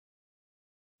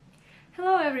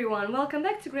Hello everyone, welcome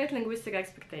back to Great Linguistic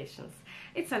Expectations.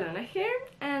 It's Alena here,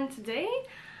 and today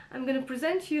I'm going to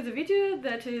present you the video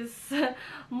that is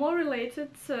more related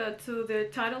to the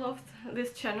title of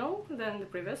this channel than the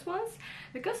previous ones,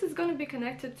 because it's going to be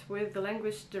connected with the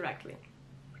language directly.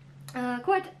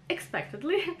 Quite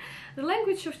expectedly, the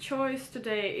language of choice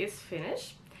today is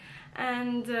Finnish,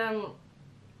 and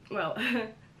well,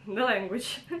 the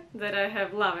language that I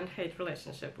have love and hate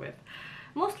relationship with.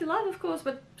 Mostly love, of course,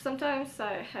 but sometimes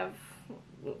I have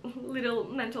little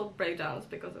mental breakdowns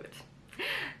because of it.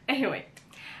 Anyway,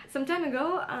 some time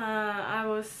ago I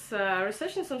was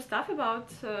researching some stuff about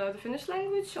the Finnish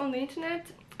language on the internet,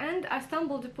 and I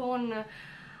stumbled upon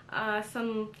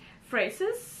some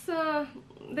phrases.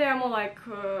 They are more like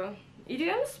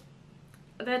idioms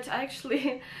that I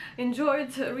actually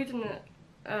enjoyed reading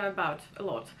about a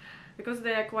lot, because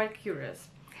they are quite curious.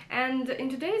 And in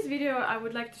today's video I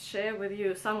would like to share with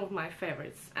you some of my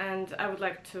favorites, and I would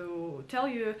like to tell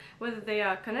you whether they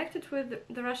are connected with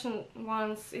the Russian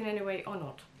ones in any way or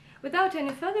not. Without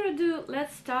any further ado,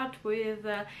 let's start with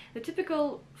the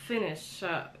typical Finnish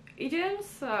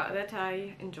idioms that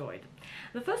I enjoyed.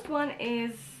 The first one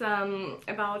is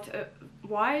about a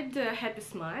wide, happy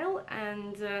smile,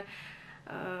 and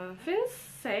Finns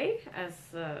say, as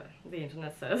the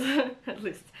internet says at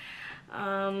least,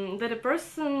 that a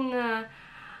person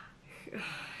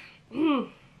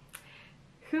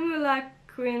hymyilää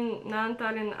kuin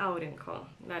Naantalin aurinko,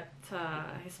 that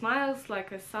he smiles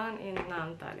like a sun in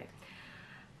Naantali.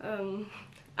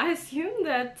 I assume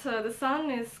that the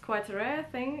sun is quite a rare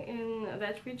thing in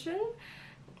that region,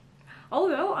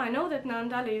 although I know that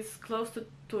Naantali is close to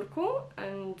Turku,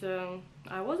 and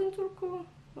I was in Turku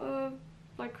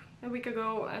like a week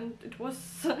ago, and it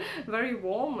was very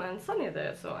warm and sunny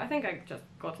there, so I think I just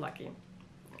got lucky.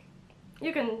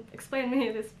 You can explain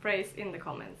me this phrase in the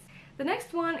comments. The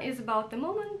next one is about the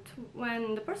moment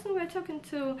when the person we're talking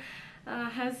to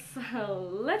has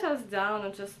let us down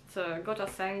or just got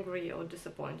us angry or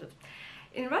disappointed.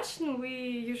 In Russian we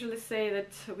usually say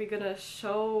that we're gonna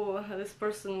show this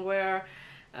person where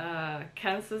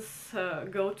Kansas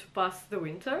go to pass the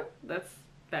winter. That's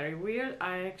very weird.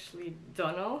 I actually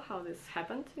don't know how this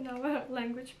happened in our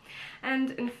language.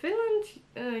 And in Finland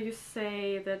you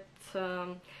say that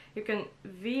you can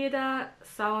viedä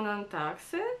saunan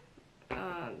taakse.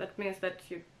 That means that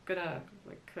you're gonna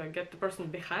get the person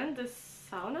behind the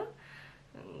sauna.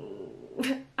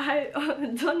 I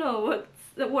don't know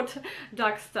what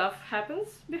dark stuff happens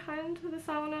behind the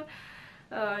sauna.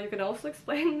 You can also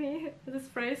explain me this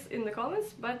phrase in the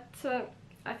comments, but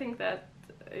I think that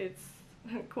it's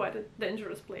quite a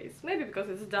dangerous place. Maybe because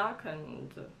it's dark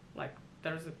and like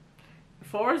there's a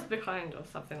forest behind or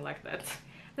something like that.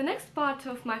 The next part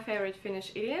of my favorite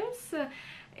Finnish idioms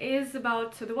is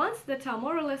about the ones that are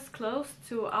more or less close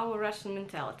to our Russian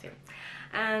mentality.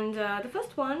 And the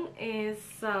first one is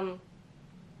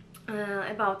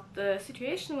about the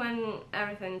situation when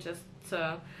everything just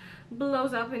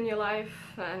blows up in your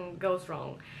life and goes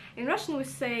wrong. In Russian we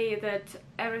say that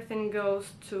everything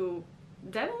goes to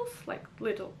devils, like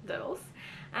little devils,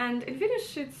 and in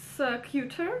Finnish it's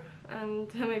cuter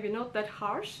and maybe not that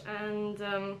harsh, and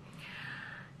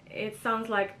it sounds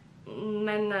like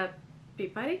mennä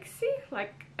pipariksi,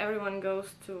 like everyone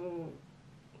goes to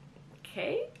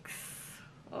cakes.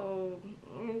 Oh,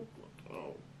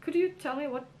 could you tell me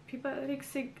what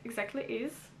pipariksi exactly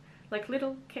is? Like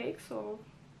little cakes, or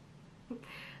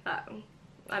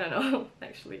I don't know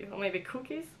actually, or maybe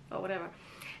cookies or whatever.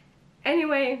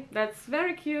 Anyway, that's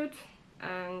very cute,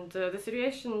 and the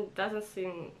situation doesn't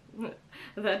seem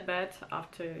that bad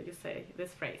after you say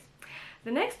this phrase.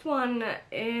 The next one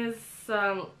is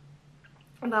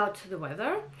about the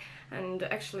weather, and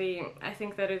actually I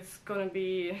think that it's gonna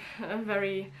be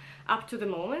very up to the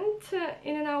moment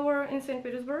in an hour in St.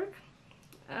 Petersburg,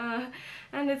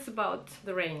 and it's about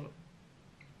the rain.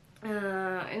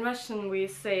 In Russian we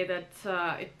say that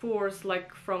it pours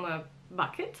like from a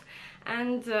bucket,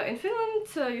 and in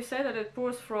Finland you say that it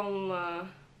pours from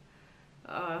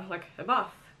like a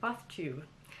bath tube.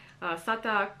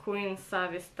 Sata kuin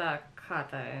savista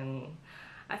kataen.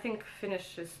 I think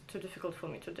Finnish is too difficult for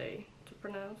me today to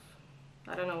pronounce.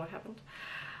 I don't know what happened.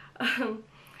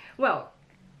 Well,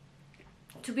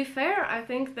 to be fair, I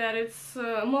think that it's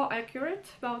more accurate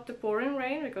about the pouring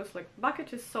rain, because like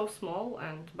bucket is so small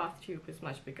and bath tube is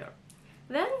much bigger.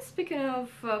 Then, speaking of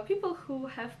people who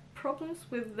have problems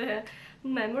with their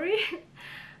memory,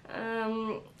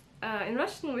 in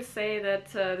Russian we say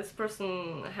that this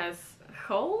person has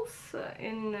holes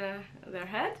in their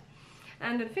head,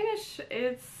 and in Finnish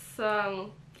it's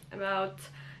about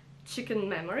chicken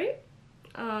memory,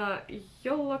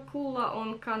 Jollakulla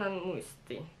on kanan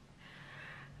muisti.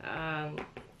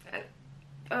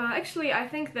 Actually, I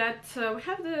think that we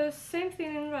have the same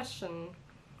thing in Russian.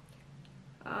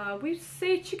 We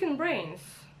say chicken brains.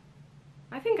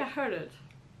 I think I heard it.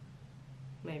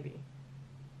 Maybe.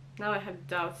 Now I have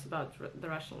doubts about the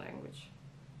Russian language.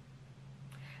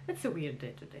 It's a weird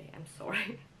day today, I'm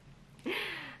sorry.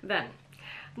 Then,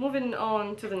 moving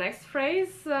on to the next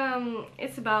phrase,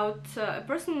 it's about a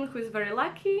person who is very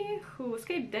lucky, who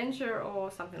escaped danger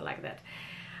or something like that.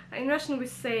 In Russian we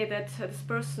say that this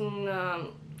person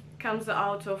comes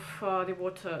out of the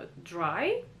water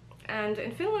dry, and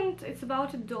in Finland it's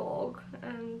about a dog,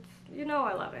 and you know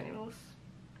I love animals.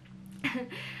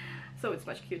 So it's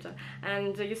much cuter.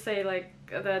 And you say like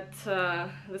that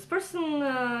this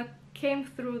person came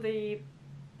through the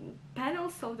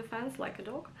panels of the fence like a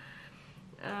dog.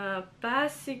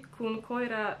 Pääsi kun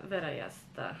koira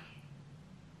veräjästä.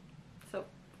 So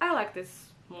I like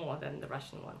this more than the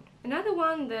Russian one. Another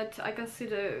one that I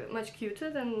consider much cuter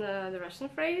than the Russian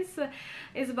phrase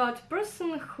is about a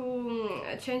person who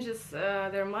changes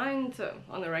their mind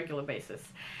on a regular basis.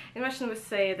 In Russian we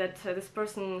say that this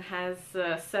person has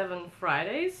 7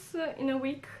 Fridays in a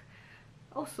week.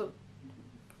 Also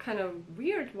kind of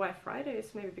weird why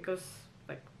Fridays, maybe because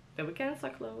like the weekends are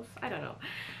closed, I don't know.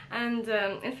 And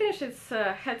in Finnish it's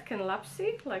hetken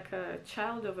lapsi, like a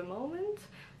child of a moment.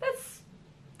 That's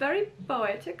very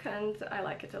poetic and I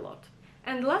like it a lot.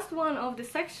 And the last one of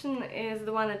this section is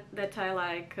the one that I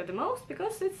like the most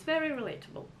because it's very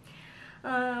relatable.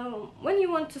 When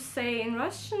you want to say in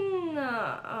Russian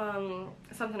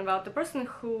something about the person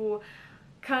who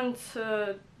can't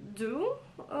do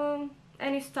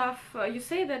any stuff, you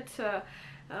say that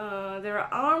their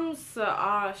arms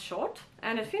are short,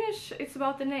 and in Finnish it's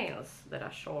about the nails that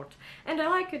are short. And I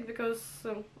like it because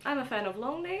I'm a fan of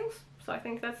long nails, so I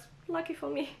think that's lucky for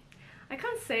me. I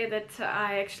can't say that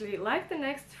I actually like the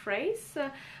next phrase,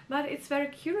 but it's very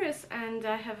curious and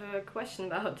I have a question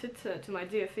about it to my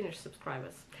dear Finnish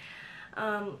subscribers.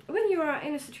 When you are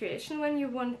in a situation when you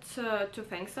want to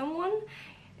thank someone,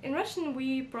 in Russian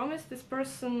we promise this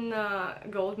person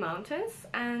gold mountains,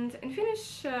 and in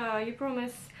Finnish you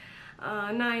promise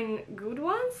 9 good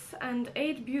ones and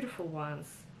 8 beautiful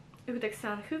ones.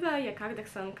 9 hyvää ja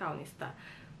 8 kaunista.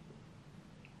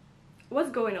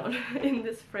 What's going on in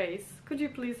this phrase? Could you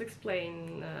please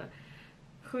explain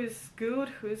who's good,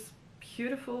 who's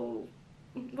beautiful?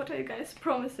 What are you guys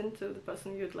promising to the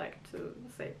person you'd like to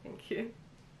say thank you?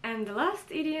 And the last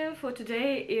idiom for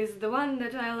today is the one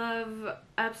that I love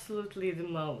absolutely the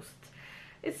most.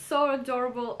 It's so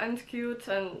adorable and cute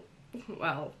and,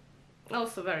 well,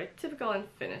 also very typical in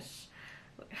Finnish.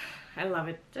 I love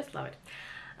it, just love it.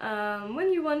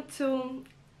 When you want to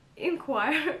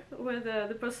inquire whether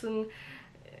the person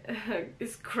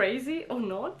is crazy or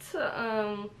not,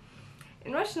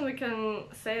 in Russian we can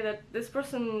say that this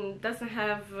person doesn't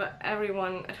have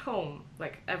everyone at home,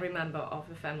 like every member of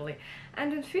the family.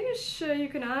 And in Finnish you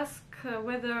can ask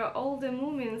whether all the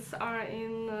muumins are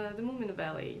in the Moomin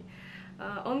Valley.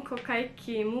 Onko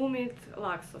kaikki muumit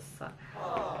Laaksossa?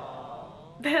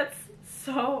 That's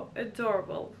so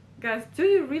adorable. Guys, do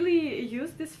you really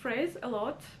use this phrase a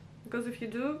lot? Because if you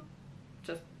do,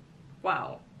 just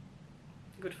wow,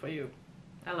 good for you.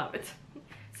 I love it.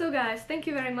 So guys, thank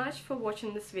you very much for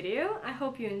watching this video. I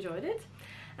hope you enjoyed it,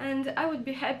 and I would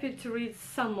be happy to read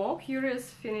some more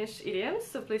curious Finnish idioms,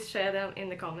 so please share them in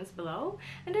the comments below,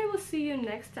 and I will see you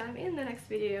next time in the next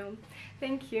video.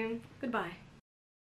 Thank you. Goodbye.